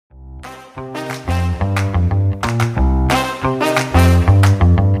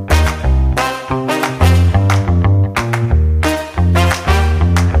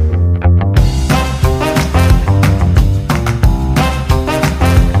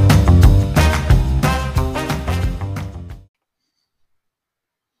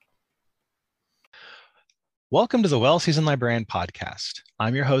Welcome to the Well-Seasoned Librarian podcast.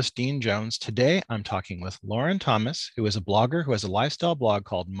 I'm your host, Dean Jones. Today, I'm talking with Lauren Thomas, who is a blogger who has a lifestyle blog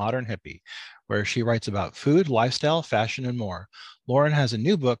called Modern Hippie, where she writes about food, lifestyle, fashion, and more. Lauren has a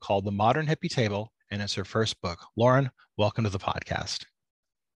new book called The Modern Hippie Table, and it's her first book. Lauren, welcome to the podcast.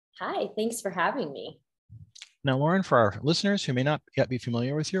 Hi, thanks for having me. Now, Lauren, for our listeners who may not yet be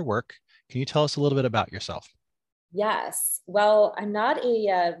familiar with your work, can you tell us a little bit about yourself? Yes. Well, I'm not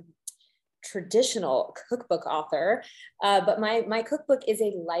a traditional cookbook author, but my cookbook is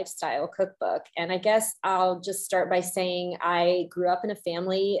a lifestyle cookbook. And I guess I'll just start by saying I grew up in a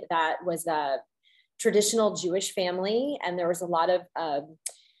family that was a traditional Jewish family, and there was a lot of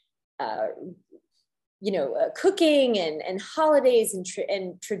cooking and holidays and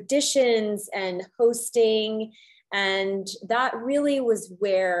traditions and hosting. And that really was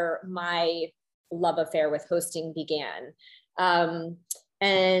where my love affair with hosting began.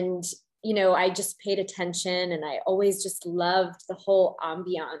 I just paid attention, and I always just loved the whole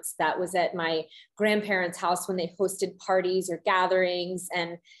ambiance that was at my grandparents' house when they hosted parties or gatherings.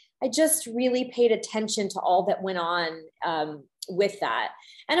 And I just really paid attention to all that went on with that.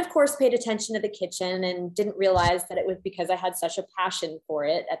 And of course, paid attention to the kitchen and didn't realize that it was because I had such a passion for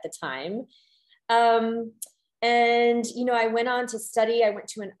it at the time. I went on to study. I went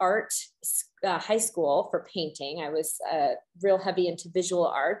to an art high school for painting. I was real heavy into visual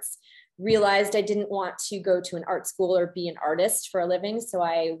arts. Realized I didn't want to go to an art school or be an artist for a living. So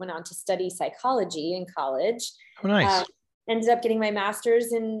I went on to study psychology in college. Oh, nice. Ended up getting my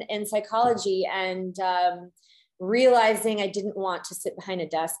master's in psychology, and realizing I didn't want to sit behind a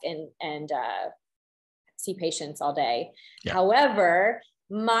desk and see patients all day. Yeah. However,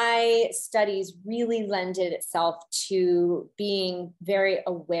 my studies really lended itself to being very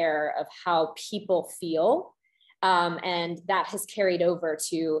aware of how people feel. And that has carried over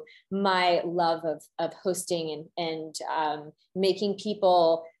to my love of hosting and making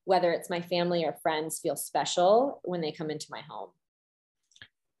people, whether it's my family or friends, feel special when they come into my home.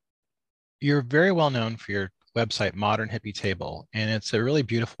 You're very well known for your website, Modern Hippie Table, and it's a really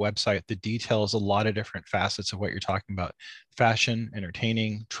beautiful website that details a lot of different facets of what you're talking about: fashion,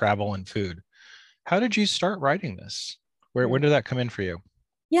 entertaining, travel, and food. How did you start writing this? Where did that come in for you?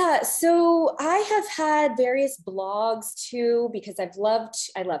 Yeah, so I have had various blogs too, because I love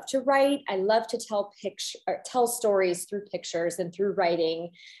to write. I love to tell stories through pictures and through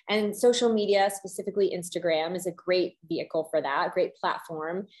writing. And social media, specifically Instagram, is a great vehicle for that, great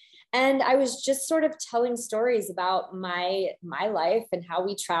platform. And I was just sort of telling stories about my life and how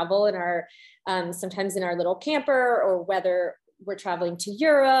we travel in our sometimes in our little camper, or whether we're traveling to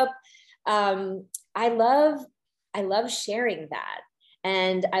Europe. I love sharing that.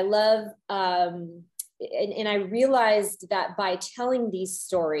 And I love, and I realized that by telling these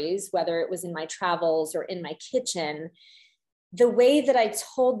stories, whether it was in my travels or in my kitchen, the way that I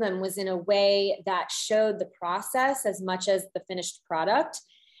told them was in a way that showed the process as much as the finished product.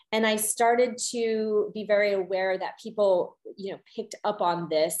 And I started to be very aware that people, picked up on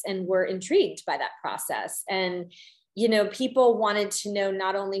this and were intrigued by that process. And people wanted to know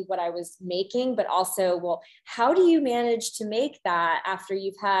not only what I was making, but also, well, how do you manage to make that after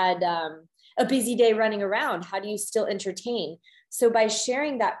you've had a busy day running around? How do you still entertain? So by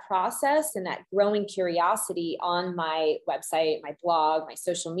sharing that process and that growing curiosity on my website, my blog, my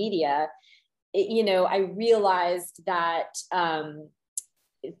social media, I realized that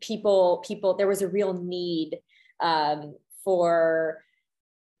there was a real need for,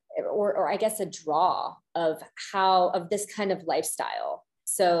 or I guess a draw of this kind of lifestyle.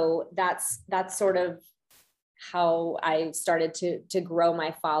 So that's sort of how I started to grow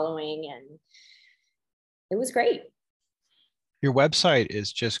my following, and it was great. Your website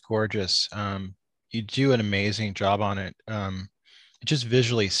is just gorgeous. You do an amazing job on it. It's just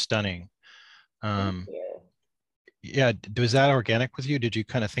visually stunning. Thank you. Yeah, was that organic with you? Did you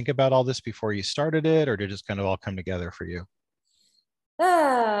kind of think about all this before you started it, or did it just kind of all come together for you?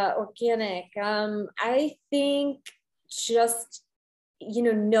 Organic. I think just,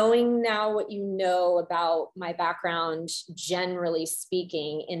 knowing now what you know about my background, generally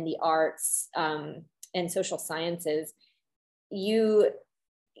speaking, in the arts and social sciences,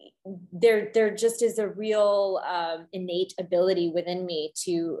 there just is a real innate ability within me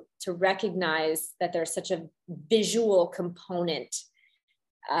to recognize that there's such a visual component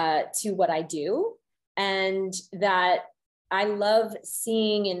to what I do, and that I love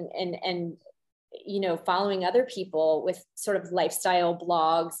seeing and following other people with sort of lifestyle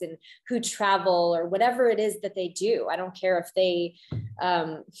blogs and who travel or whatever it is that they do. I don't care if they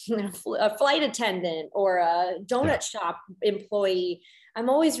a flight attendant or a donut shop employee. I'm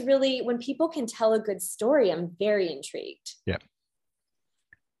always really, when people can tell a good story, I'm very intrigued. Yeah.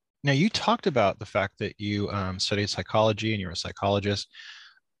 Now, you talked about the fact that you studied psychology and you're a psychologist.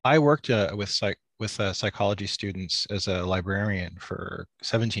 I worked with psychology students as a librarian for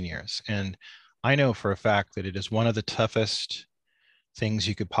 17 years, and I know for a fact that it is one of the toughest things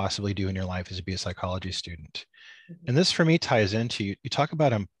you could possibly do in your life is to be a psychology student. Mhm. And this for me ties into you talk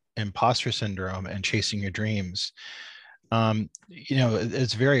about imposter syndrome and chasing your dreams.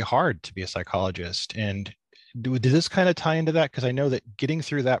 It's very hard to be a psychologist. And did this kind of tie into that? Because I know that getting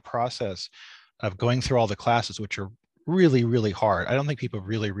through that process of going through all the classes, which are really, really hard, I don't think people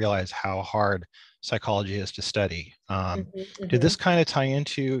really realize how hard psychology is to study. Mhm, Did this mhm. kind of tie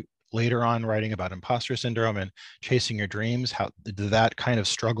into later on writing about imposter syndrome and chasing your dreams? How did that kind of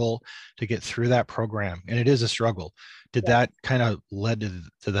struggle to get through that program? And it is a struggle. Did Yeah. that kind of led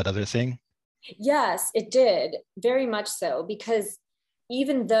to that other thing? Yes, it did, very much so, because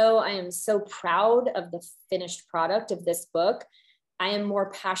even though I am so proud of the finished product of this book, I am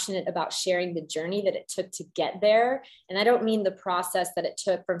more passionate about sharing the journey that it took to get there. And I don't mean the process that it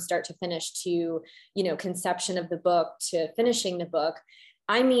took from start to finish to, conception of the book to finishing the book.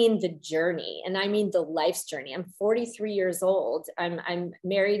 I mean the journey, and I mean the life's journey. I'm 43 years old. I'm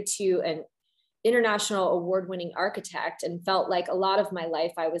married to an international award-winning architect, and felt like a lot of my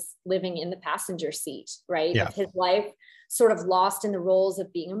life I was living in the passenger seat, right, Yeah. of his life, sort of lost in the roles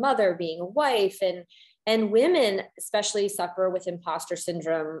of being a mother, being a wife. And women especially suffer with imposter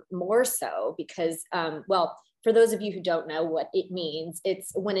syndrome more so because, well, for those of you who don't know what it means,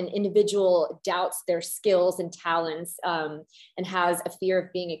 it's when an individual doubts their skills and talents, and has a fear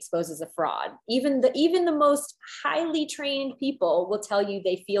of being exposed as a fraud. Even the most highly trained people will tell you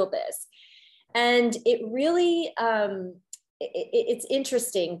they feel this. And it really, it's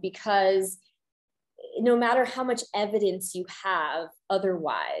interesting because no matter how much evidence you have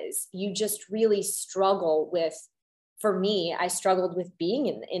otherwise, you just really struggle with, for me, I struggled with being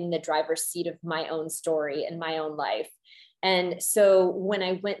in the driver's seat of my own story and my own life. And so when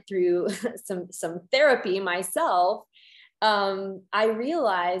I went through some therapy myself, I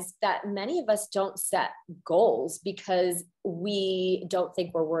realized that many of us don't set goals because we don't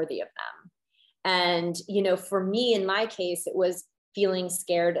think we're worthy of them. And, for me, in my case, it was feeling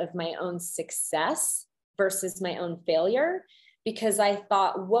scared of my own success versus my own failure, because I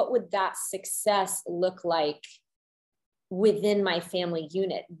thought, what would that success look like within my family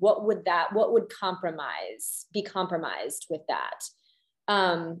unit? What would be compromised with that?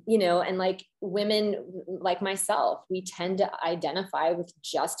 And like women like myself, we tend to identify with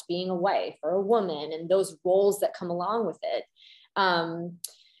just being a wife or a woman and those roles that come along with it.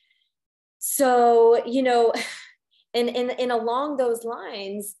 So, and along those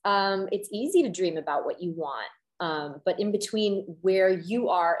lines, it's easy to dream about what you want. But in between where you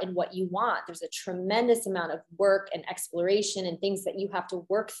are and what you want, there's a tremendous amount of work and exploration and things that you have to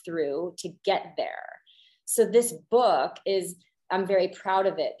work through to get there. So this book I'm very proud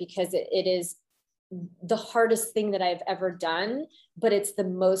of it because it is the hardest thing that I've ever done, but it's the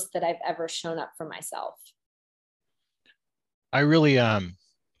most that I've ever shown up for myself. I really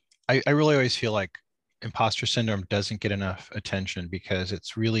I really always feel like imposter syndrome doesn't get enough attention because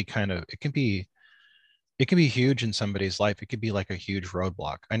it's really kind of it can be huge in somebody's life. It could be like a huge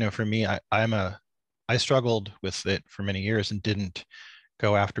roadblock. I know for me, I struggled with it for many years and didn't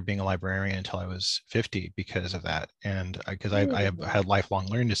go after being a librarian until I was 50 because of that. And because I have Mm-hmm. had lifelong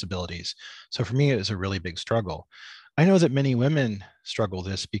learning disabilities. So for me, it was a really big struggle. I know that many women struggle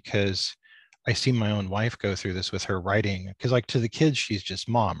this because I see my own wife go through this with her writing. Because like to the kids, she's just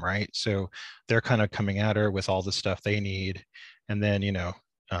mom, right? So they're kind of coming at her with all the stuff they need. And then,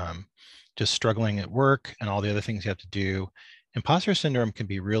 um, just struggling at work and all the other things you have to do. Imposter syndrome can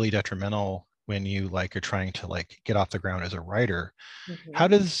be really detrimental when you like are trying to like get off the ground as a writer. How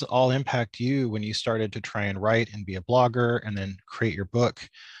Mm-hmm. does this all impact you when you started to try and write and be a blogger and then create your book?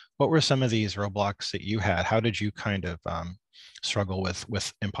 What were some of these roadblocks that you had? How did you kind of struggle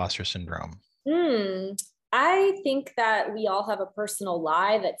with imposter syndrome? I think that we all have a personal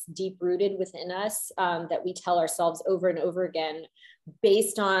lie that's deep rooted within us, that we tell ourselves over and over again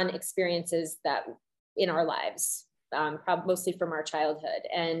based on experiences that in our lives, mostly from our childhood.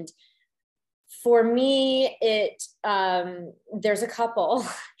 And for me, there's a couple,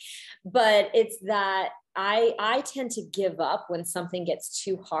 but it's that I tend to give up when something gets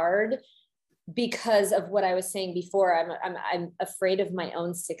too hard because of what I was saying before. I'm afraid of my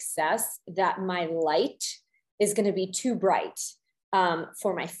own success, that my light is going to be too bright,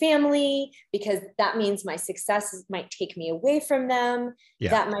 for my family, because that means my success might take me away from them,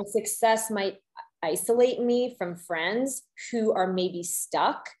 Yeah. that my success might isolate me from friends who are maybe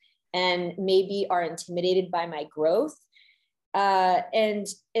stuck and maybe are intimidated by my growth. And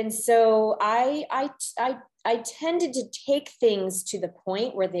so I tended to take things to the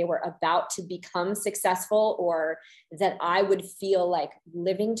point where they were about to become successful, or that I would feel like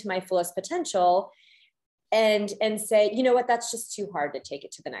living to my fullest potential, and say, you know what, that's just too hard to take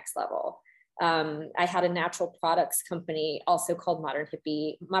it to the next level. I had a natural products company also called Modern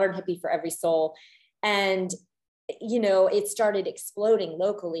Hippie for every soul. And, it started exploding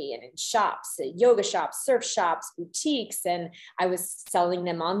locally and in shops, yoga shops, surf shops, boutiques, and I was selling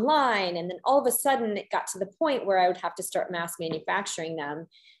them online. And then all of a sudden it got to the point where I would have to start mass manufacturing them,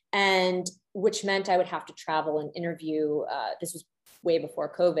 and which meant I would have to travel and interview, this was way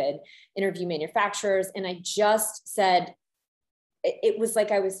before COVID, interview manufacturers. And I just said, it was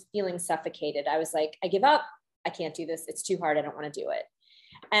like I was feeling suffocated. I was like, I give up. I can't do this. It's too hard. I don't want to do it.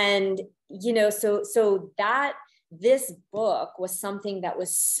 And, so that this book was something that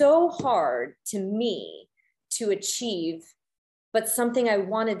was so hard to me to achieve, but something I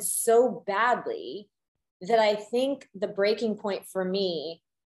wanted so badly, that I think the breaking point for me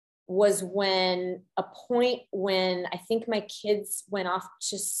was when I think my kids went off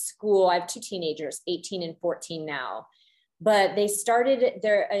to school. I have two teenagers, 18 and 14 now, but they started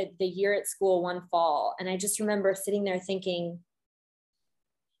the year at school one fall. And I just remember sitting there thinking,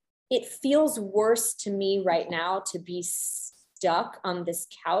 it feels worse to me right now to be stuck on this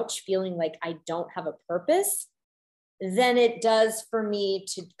couch feeling like I don't have a purpose than it does for me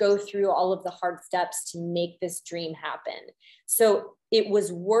to go through all of the hard steps to make this dream happen. So it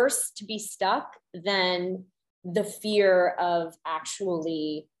was worse to be stuck than the fear of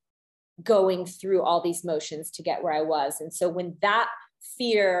actually going through all these motions to get where I was. And so when that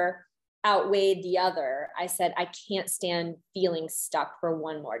fear outweighed the other, I said, I can't stand feeling stuck for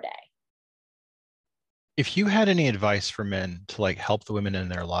one more day. If you had any advice for men to like help the women in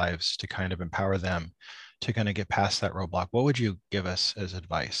their lives, to kind of empower them to kind of get past that roadblock, what would you give us as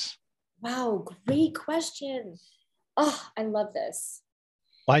advice? Wow, great question. Oh, I love this.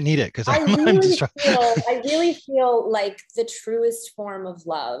 Well, I need it because I I'm just really feel like the truest form of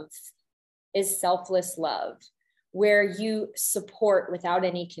love is selfless love, where you support without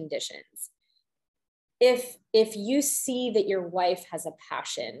any conditions. If you see that your wife has a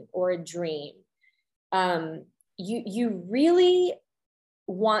passion or a dream, you really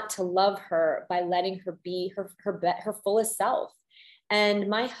want to love her by letting her be her fullest self. And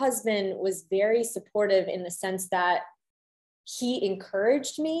my husband was very supportive in the sense that he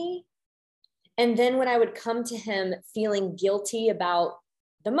encouraged me. And then when I would come to him feeling guilty about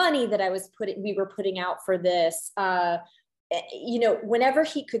the money that we were putting out for this, whenever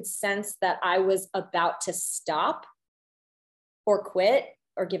he could sense that I was about to stop or quit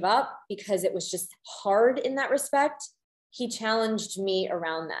or give up because it was just hard in that respect, he challenged me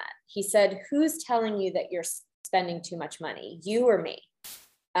around that. He said, who's telling you that you're spending too much money, you or me?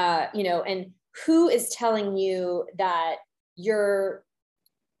 And who is telling you that you're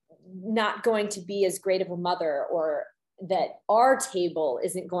not going to be as great of a mother, or that our table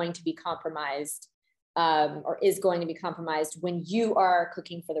isn't going to be compromised, or is going to be compromised when you are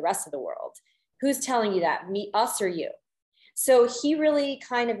cooking for the rest of the world? Who's telling you that, me, us, or you? So he really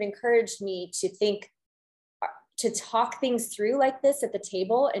kind of encouraged me to talk things through like this at the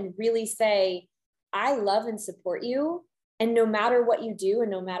table and really say, I love and support you. And no matter what you do,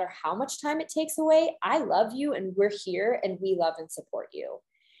 and no matter how much time it takes away, I love you, and we're here, and we love and support you.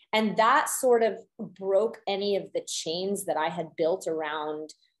 And that sort of broke any of the chains that I had built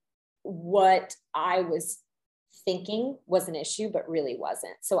around what I was thinking was an issue, but really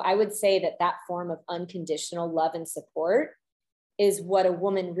wasn't. So I would say that form of unconditional love and support is what a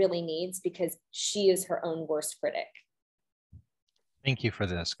woman really needs, because she is her own worst critic. Thank you for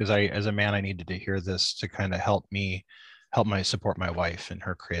this, because as a man, I needed to hear this to kind of help support my wife in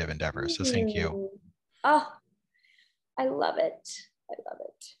her creative endeavors. So thank you. Oh, I love it. I love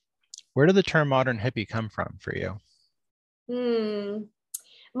it. Where did the term modern hippie come from for you?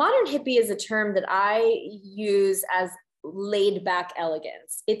 Modern hippie is a term that I use as laid back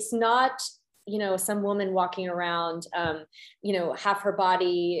elegance. It's not, some woman walking around, half her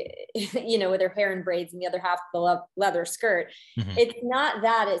body, with her hair in braids and the other half the leather skirt. Mm-hmm. It's not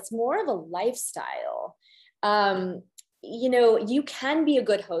that. It's more of a lifestyle. You can be a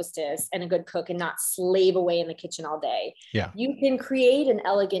good hostess and a good cook and not slave away in the kitchen all day. Yeah. You can create an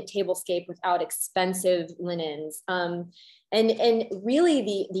elegant tablescape without expensive linens. And really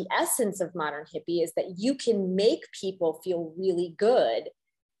the essence of modern hippie is that you can make people feel really good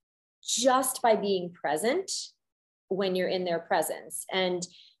just by being present when you're in their presence. And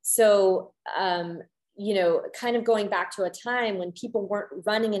so, you know, kind of going back to a time when people weren't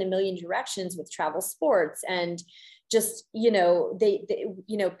running in a million directions with travel sports, and just, you know, they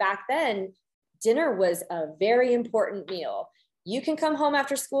you know, back then, dinner was a very important meal. You can come home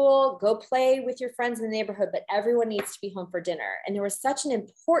after school, go play with your friends in the neighborhood, but everyone needs to be home for dinner. And there was such an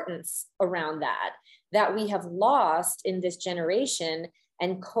importance around that we have lost in this generation,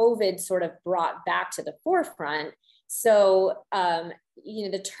 and COVID sort of brought back to the forefront. So, you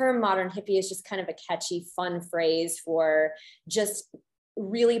know, the term modern hippie is just kind of a catchy, fun phrase for just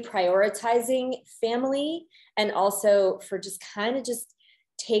really prioritizing family, and also for just kind of just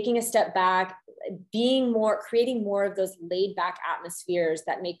taking a step back, creating more of those laid back atmospheres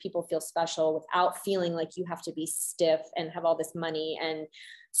that make people feel special without feeling like you have to be stiff and have all this money and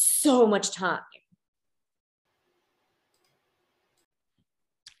so much time.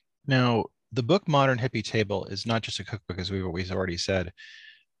 Now, the book Modern Hippie Table is not just a cookbook, as we've already said.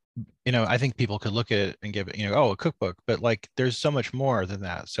 You know, I think people could look at it and give it, you know, oh, a cookbook, but like there's so much more than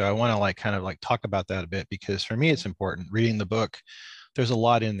that. So I want to like kind of like talk about that a bit, because for me, it's important reading the book. There's a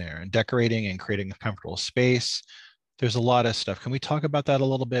lot in there, and decorating and creating a comfortable space. There's a lot of stuff. Can we talk about that a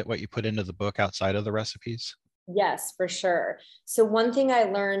little bit, what you put into the book outside of the recipes? Yes, for sure. So one thing I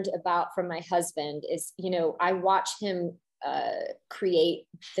learned about from my husband is, you know, I watch him create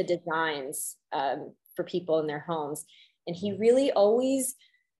the designs for people in their homes. And he really always,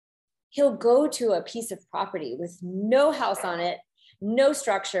 he'll go to a piece of property with no house on it, no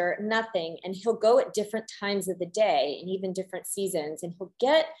structure, nothing. And he'll go at different times of the day and even different seasons, and he'll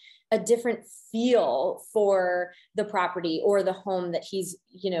get a different feel for the property or the home that he's,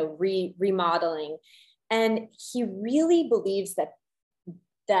 you know, remodeling. And he really believes that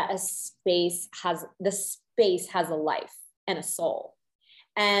a space has a life and a soul.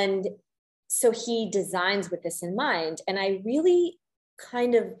 And so he designs with this in mind. And I really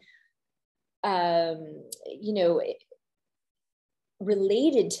kind of, you know,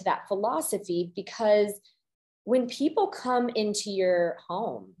 related to that philosophy, because when people come into your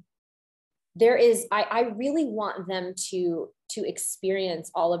home, I really want them to experience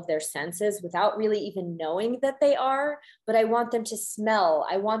all of their senses without really even knowing that they are, but I want them to smell.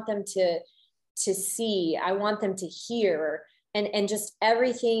 I want them to see, I want them to hear, and just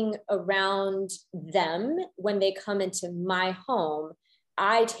everything around them. When they come into my home,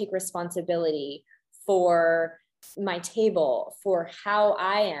 I take responsibility for my table, for how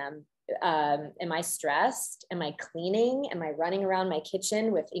I am. Am I stressed? Am I cleaning? Am I running around my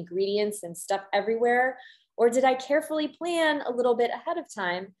kitchen with ingredients and stuff everywhere? Or did I carefully plan a little bit ahead of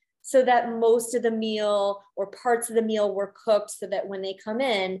time so that most of the meal or parts of the meal were cooked, so that when they come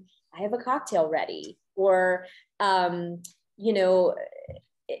in, I have a cocktail ready? Or, you know,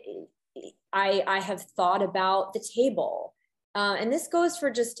 I have thought about the table. And this goes for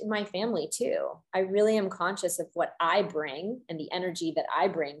just my family too. I really am conscious of what I bring and the energy that I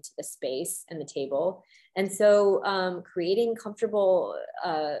bring to the space and the table. And so creating comfortable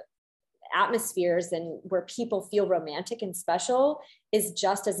atmospheres and where people feel romantic and special is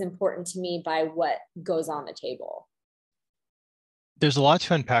just as important to me by what goes on the table. There's a lot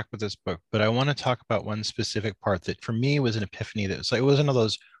to unpack with this book, but I want to talk about one specific part that for me was an epiphany. That was like, it was one of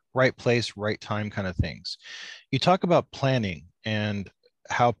those right place, right time kind of things. You talk about planning and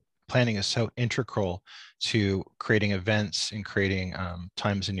how planning is so integral to creating events and creating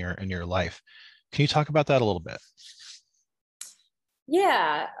times in your life. Can you talk about that a little bit?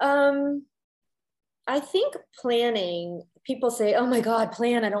 Yeah. I think planning, people say, oh my God,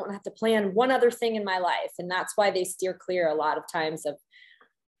 plan. I don't have to plan one other thing in my life. And that's why they steer clear a lot of times of,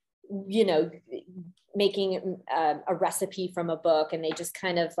 you know, making a recipe from a book, and they just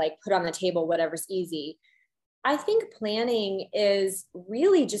kind of like put on the table whatever's easy. I think planning is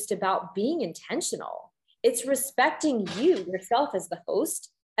really just about being intentional. It's respecting yourself as the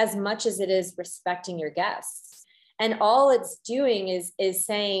host, as much as it is respecting your guests. And all it's doing is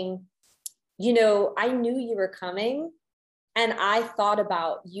saying, you know, I knew you were coming and I thought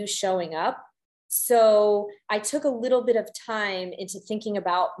about you showing up. So I took a little bit of time into thinking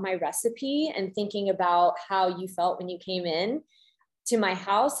about my recipe and thinking about how you felt when you came in to my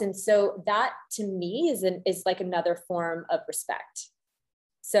house. And so that to me is like another form of respect.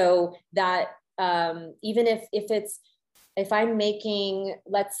 So that even if I'm making,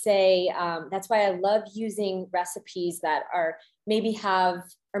 let's say, that's why I love using recipes that are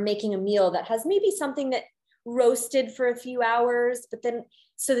making a meal that has maybe something that roasted for a few hours, but then,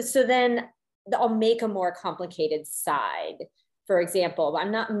 so then I'll make a more complicated side. For example,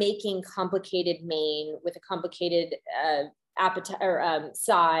 I'm not making complicated main with a complicated appetite or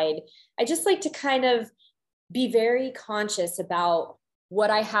side. I just like to kind of be very conscious about what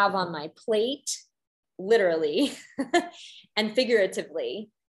I have on my plate, literally and figuratively,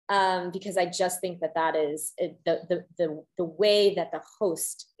 because I just think that is the way that the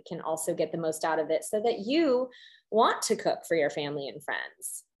host can also get the most out of it, so that you want to cook for your family and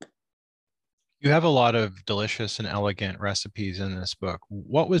friends. You have a lot of delicious and elegant recipes in this book.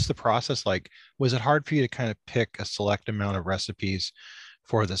 What was the process like? Was it hard for you to kind of pick a select amount of recipes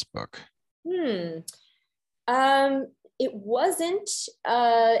for this book? It wasn't,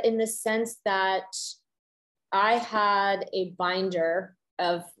 in the sense that I had a binder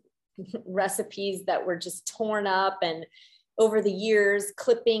of recipes that were just torn up, and over the years,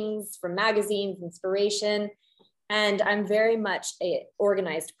 clippings from magazines, inspiration. And I'm very much an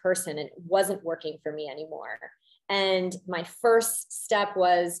organized person, and it wasn't working for me anymore. And my first step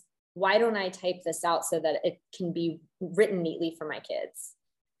was, why don't I type this out so that it can be written neatly for my kids?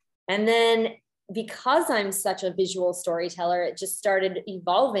 And then, because I'm such a visual storyteller, it just started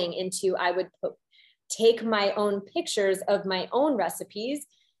evolving into, I would take my own pictures of my own recipes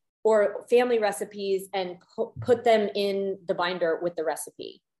or family recipes and put them in the binder with the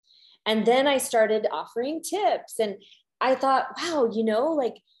recipe. And then I started offering tips, and I thought, wow,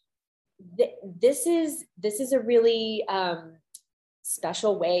 like this is a really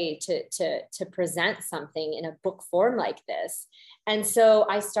special way to present something in a book form like this. And so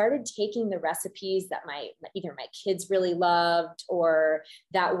I started taking the recipes that either my kids really loved, or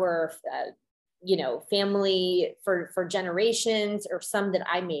that were family for generations, or some that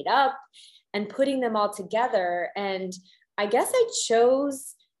I made up, and putting them all together. And I guess I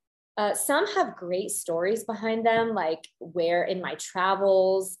chose, some have great stories behind them, like where in my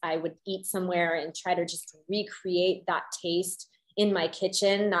travels I would eat somewhere and try to just recreate that taste in my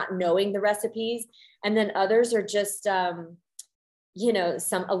kitchen, not knowing the recipes. And then others are just, a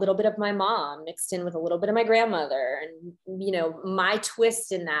little bit of my mom mixed in with a little bit of my grandmother, and, my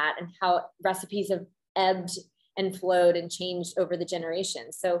twist in that, and how recipes have ebbed and flowed and changed over the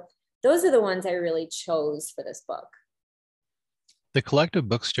generations. So those are the ones I really chose for this book. The Collective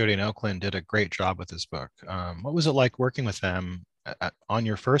Book Studio in Oakland did a great job with this book. What was it like working with them on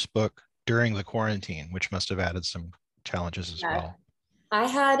your first book during the quarantine, which must have added some challenges as well? I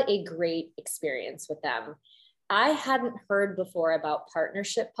had a great experience with them. I hadn't heard before about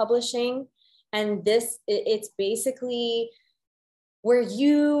partnership publishing, and it's basically where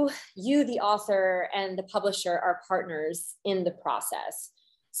you the author and the publisher are partners in the process.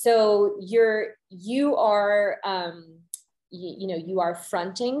 So you are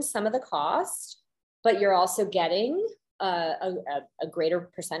fronting some of the cost, but you're also getting a greater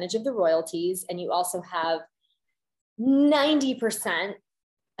percentage of the royalties, and you also have 90%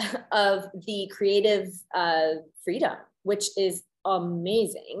 of the creative freedom, which is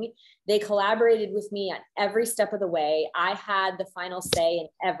amazing. They collaborated with me at every step of the way. I had the final say in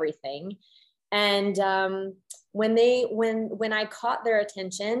everything. And when I caught their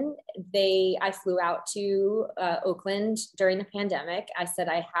attention, I flew out to Oakland during the pandemic. I said,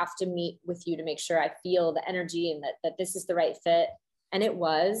 I have to meet with you to make sure I feel the energy and that this is the right fit. And it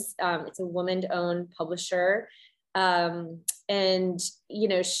was. It's a woman-owned publisher. And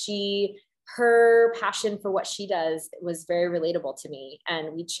her passion for what she does was very relatable to me,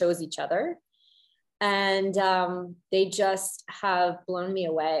 and we chose each other. And they just have blown me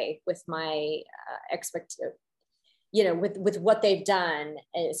away with my with what they've done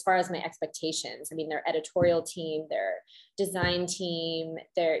as far as my expectations. I mean, their editorial team, their design team,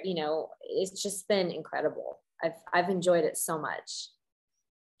 it's just been incredible. I've enjoyed it so much.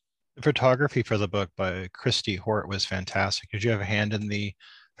 The photography for the book by Christy Hort was fantastic. Did you have a hand in the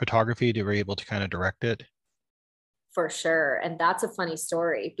photography? Were you able to kind of direct it? For sure. And that's a funny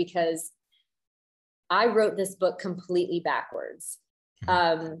story, because I wrote this book completely backwards.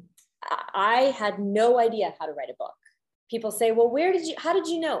 I had no idea how to write a book. People say, well, how did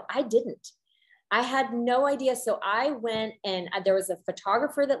you know? I didn't. I had no idea. So I went, and there was a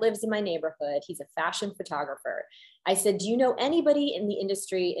photographer that lives in my neighborhood. He's a fashion photographer. I said, do you know anybody in the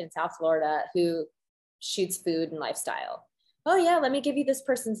industry in South Florida who shoots food and lifestyle? Oh yeah, let me give you this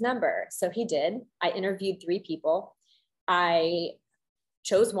person's number. So he did. I interviewed 3 people. I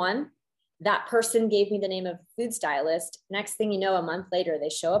chose one. That person gave me the name of a food stylist. Next thing you know, a month later, they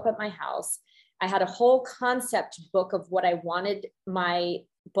show up at my house. I had a whole concept book of what I wanted my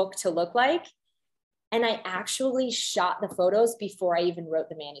book to look like. And I actually shot the photos before I even wrote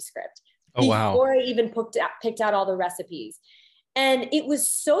the manuscript. Oh, wow. Before I even picked out all the recipes. And it was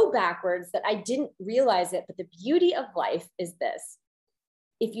so backwards that I didn't realize it. But the beauty of life is this.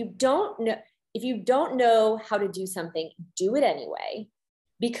 If you don't know how to do something, do it anyway.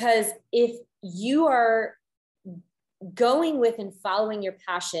 Because if you are going with and following your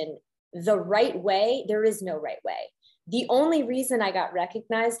passion the right way, there is no right way. The only reason I got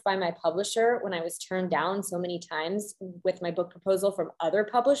recognized by my publisher when I was turned down so many times with my book proposal from other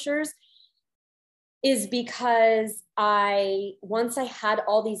publishers is because once I had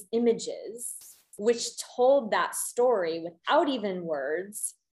all these images, which told that story without even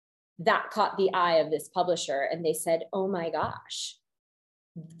words, that caught the eye of this publisher. And they said, oh my gosh,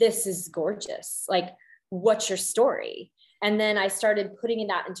 this is gorgeous. Like, what's your story? And then I started putting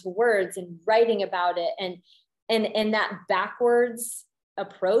that into words and writing about it. And that backwards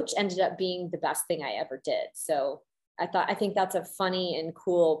approach ended up being the best thing I ever did. So I think that's a funny and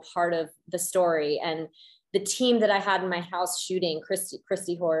cool part of the story. And the team that I had in my house shooting,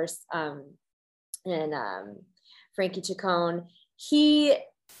 Christy Horse, and Frankie Chacon, we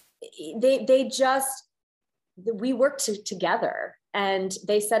worked together, and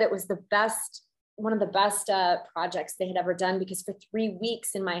they said it was one of the best projects they had ever done, because for 3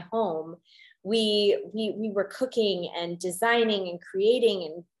 weeks in my home, we were cooking and designing and creating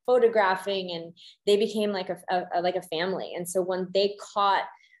and photographing, and they became like a family. And so when they caught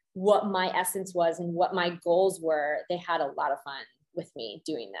what my essence was and what my goals were, they had a lot of fun with me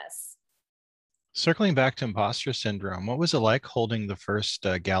doing this. Circling back to imposter syndrome, what was it like holding the first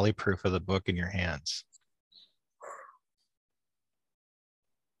galley proof of the book in your hands?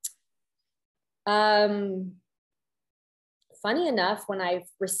 Funny enough, when I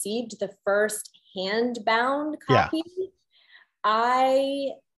received the first hand-bound copy, I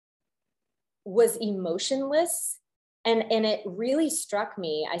was emotionless, and it really struck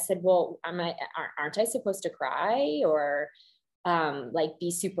me. I said, well, aren't I supposed to cry or like be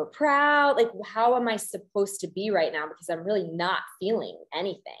super proud? Like, how am I supposed to be right now? Because I'm really not feeling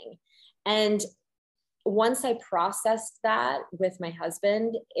anything. And once I processed that with my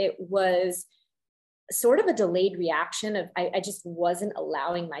husband, it was sort of a delayed reaction of I just wasn't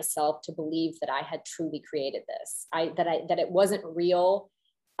allowing myself to believe that I had truly created this, that it wasn't real.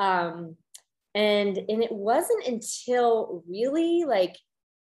 And it wasn't until really like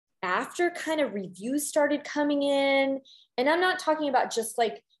after kind of reviews started coming in, and I'm not talking about just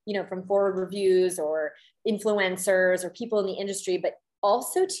like, from forward reviews or influencers or people in the industry, but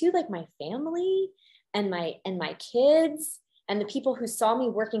also too like my family and my kids and the people who saw me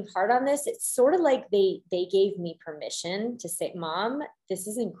working hard on this. It's sort of like they gave me permission to say, Mom, this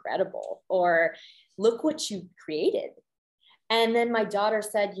is incredible, or look what you created. And then my daughter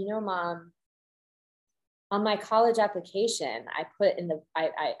said, Mom, on my college application, I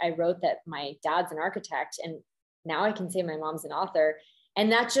wrote that my dad's an architect, and now I can say my mom's an author.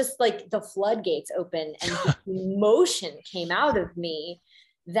 And that just like the floodgates opened, and the emotion came out of me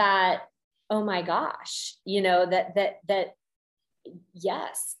that, oh my gosh, that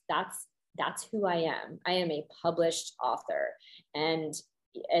yes, that's who I am. I am a published author. And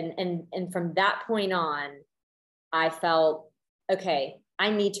from that point on, I felt, okay, I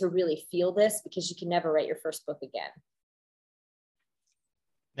need to really feel this, because you can never write your first book again.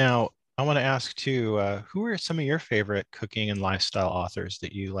 Now, I want to ask too, who are some of your favorite cooking and lifestyle authors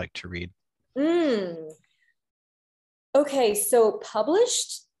that you like to read? Okay, so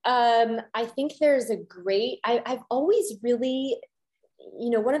published, I think there's I've always really,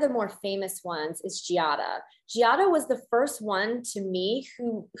 one of the more famous ones is Giada. Giada was the first one to me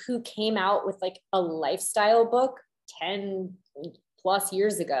who came out with like a lifestyle book 10 plus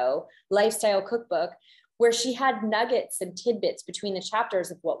years ago, lifestyle cookbook, where she had nuggets and tidbits between the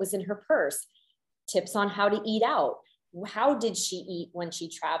chapters of what was in her purse, tips on how to eat out. How did she eat when she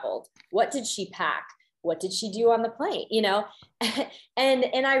traveled? What did she pack? What did she do on the plane?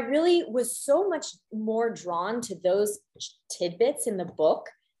 And I really was so much more drawn to those tidbits in the book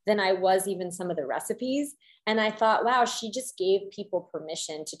than I was even some of the recipes. And I thought, wow, she just gave people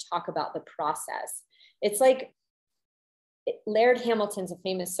permission to talk about the process. It's like Laird Hamilton's a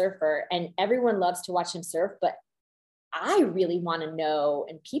famous surfer, and everyone loves to watch him surf, but I really want to know,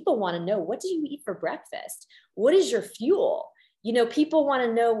 and people want to know, what do you eat for breakfast? What is your fuel? People want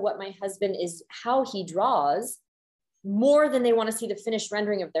to know what my husband is, how he draws, more than they want to see the finished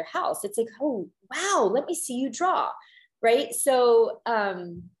rendering of their house. It's like, oh, wow, let me see you draw. Right. So,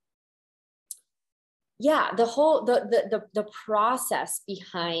 yeah, the process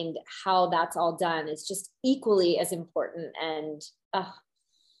behind how that's all done is just equally as important. And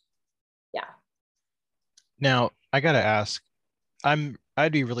yeah. Now, I got to ask,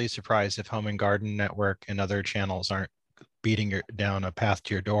 I'd be really surprised if Home and Garden Network and other channels aren't beating down a path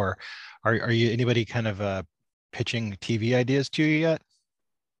to your door. Are you anybody kind of pitching TV ideas to you yet?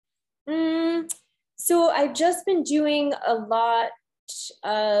 So I've just been doing a lot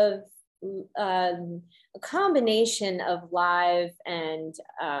of a combination of live and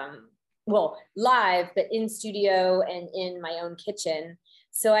well, live, but in studio and in my own kitchen.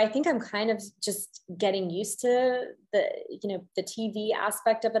 So I think I'm kind of just getting used to the, the TV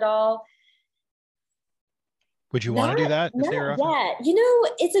aspect of it all. Would you want to do that if they were offered? Yeah,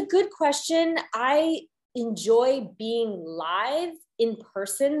 it's a good question. I enjoy being live in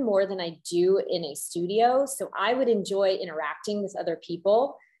person more than I do in a studio. So I would enjoy interacting with other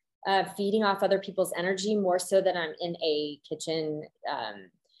people, feeding off other people's energy more so than I'm in a kitchen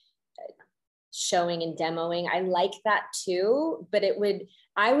showing and demoing. I like that too, but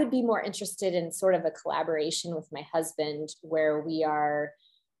I would be more interested in sort of a collaboration with my husband where we are,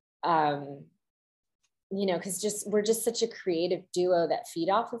 because we're just such a creative duo that feed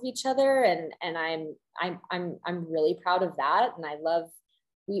off of each other, and I'm really proud of that, and I love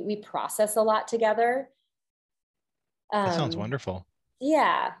we process a lot together. That sounds wonderful.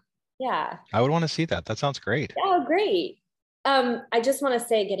 Yeah. I would want to see that. That sounds great. Oh, great. I just want to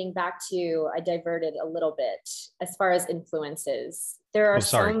say, getting back to, I diverted a little bit as far as influences. There are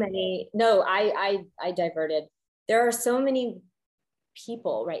so many. No, I diverted. There are so many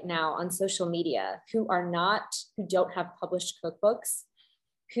people right now on social media who don't have published cookbooks,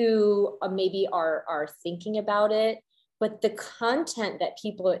 who maybe are thinking about it, but the content that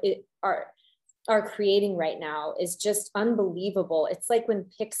people are creating right now is just unbelievable. It's like when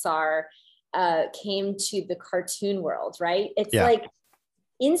Pixar came to the cartoon world, right? It's like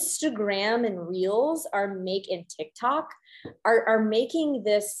Instagram and Reels and TikTok are making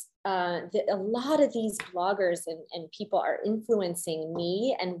this. A lot of these bloggers and people are influencing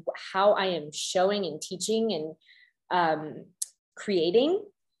me and how I am showing and teaching and creating.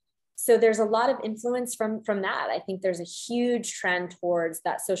 So there's a lot of influence from that. I think there's a huge trend towards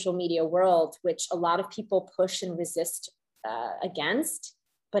that social media world, which a lot of people push and resist against.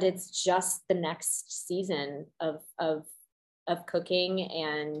 But it's just the next season of cooking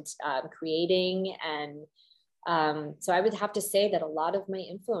and creating. And so I would have to say that a lot of my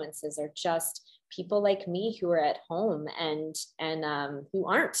influences are just people like me who are at home and who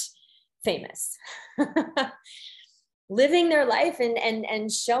aren't famous, living their life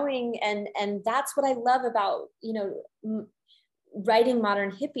and showing. And that's what I love about, writing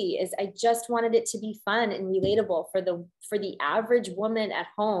Modern Hippie is I just wanted it to be fun and relatable for the average woman at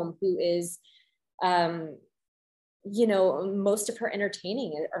home who is, most of her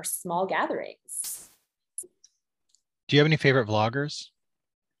entertaining are small gatherings. Do you have any favorite vloggers?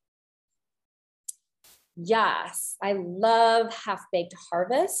 Yes, I love Half Baked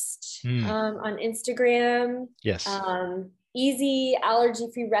Harvest on Instagram. Yes. Easy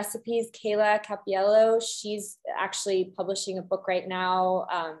allergy-free recipes, Kayla Capiello. She's actually publishing a book right now.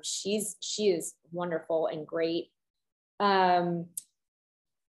 She is wonderful and great. Foods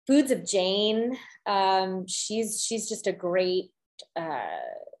of Jane. She's just a great.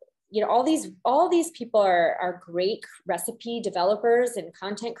 All these people are great recipe developers and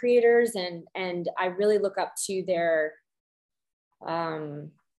content creators, and I really look up to their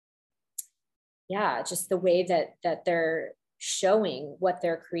just the way that they're showing what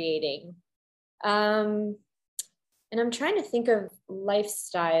they're creating. And I'm trying to think of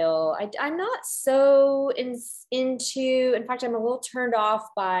lifestyle. I'm not so into, in fact, I'm a little turned off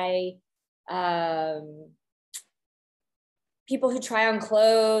by people who try on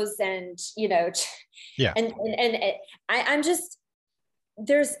clothes and, I'm just,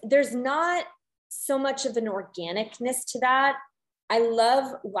 there's not so much of an organicness to that. I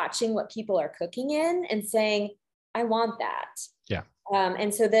love watching what people are cooking in and saying, I want that. Yeah.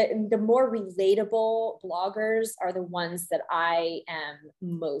 And so the more relatable bloggers are the ones that I am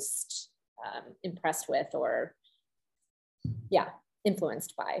most impressed with or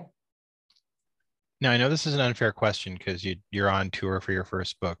influenced by. Now, I know this is an unfair question because you're on tour for your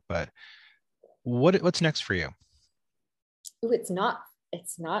first book, but what's next for you? Ooh, it's not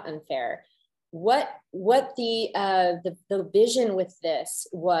unfair. What the vision with this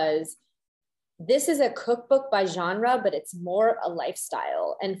was, this is a cookbook by genre, but it's more a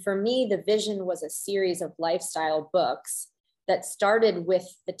lifestyle. And for me, the vision was a series of lifestyle books that started with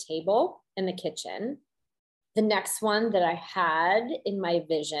the table and the kitchen. The next one that I had in my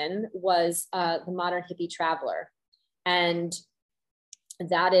vision was The Modern Hippie Traveler. And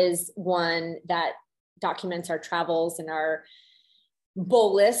that is one that documents our travels and our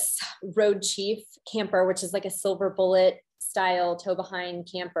bowless road chief camper, which is like a silver bullet style tow behind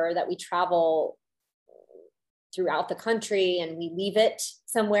camper that we travel throughout the country, and we leave it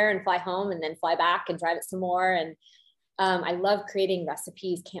somewhere and fly home and then fly back and drive it some more. And I love creating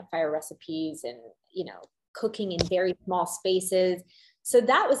recipes, campfire recipes, and cooking in very small spaces. So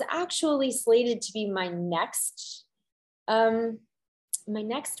that was actually slated to be my next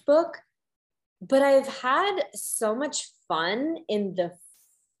book, but I've had so much fun in the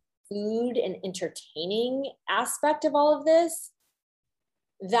food and entertaining aspect of all of this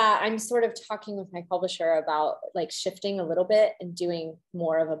that I'm sort of talking with my publisher about like shifting a little bit and doing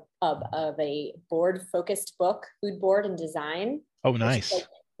more of a board focused book, food board and design. Oh, Which has nice. like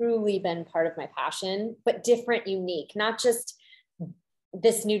truly been part of my passion, but different, unique, not just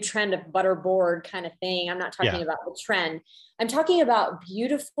this new trend of butter board kind of thing. I'm not talking Yeah. about the trend. I'm talking about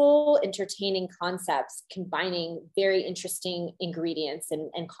beautiful, entertaining concepts, combining very interesting ingredients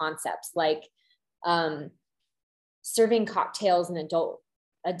and concepts like serving cocktails and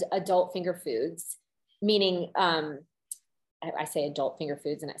adult finger foods, meaning I say adult finger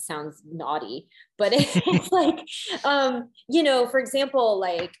foods and it sounds naughty, but it's like, for example,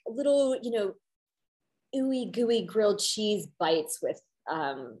 like little, ooey gooey grilled cheese bites with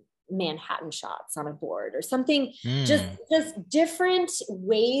Manhattan shots on a board or something, just different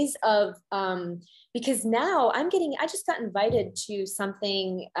ways of, because now I just got invited to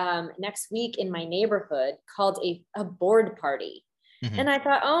something next week in my neighborhood called a board party. Mm-hmm. And I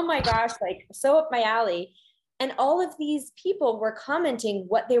thought, oh my gosh, like so up my alley. And all of these people were commenting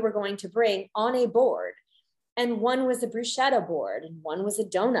what they were going to bring on a board. And one was a bruschetta board, and one was a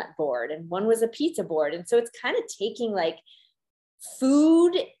donut board, and one was a pizza board. And so it's kind of taking like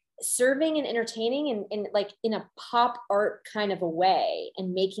food, serving and entertaining and like in a pop art kind of a way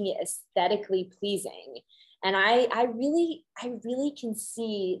and making it aesthetically pleasing. And I really can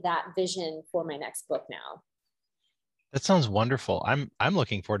see that vision for my next book now. That sounds wonderful. I'm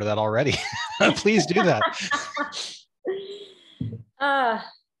looking forward to that already. Please do that.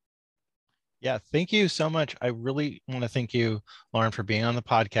 Yeah, thank you so much. I really want to thank you, Lauren, for being on the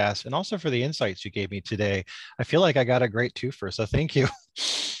podcast and also for the insights you gave me today. I feel like I got a great twofer, so thank you.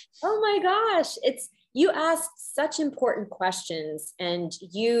 Oh my gosh, you asked such important questions, and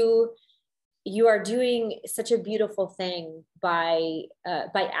you are doing such a beautiful thing by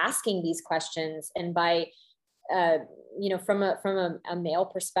asking these questions and by from a male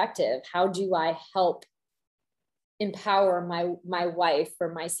perspective, how do I help empower my wife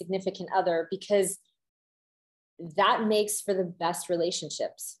or my significant other, because that makes for the best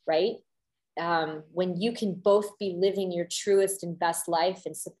relationships, right? When you can both be living your truest and best life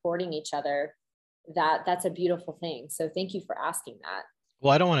and supporting each other, that's a beautiful thing. So thank you for asking that.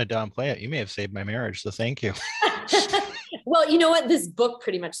 Well, I don't want to downplay it. You may have saved my marriage, so thank you. Well, you know what? This book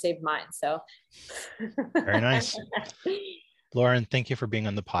pretty much saved mine. So very nice. Lauren, thank you for being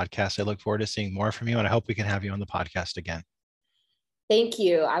on the podcast. I look forward to seeing more from you, and I hope we can have you on the podcast again. Thank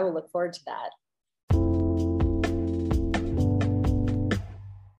you. I will look forward to that.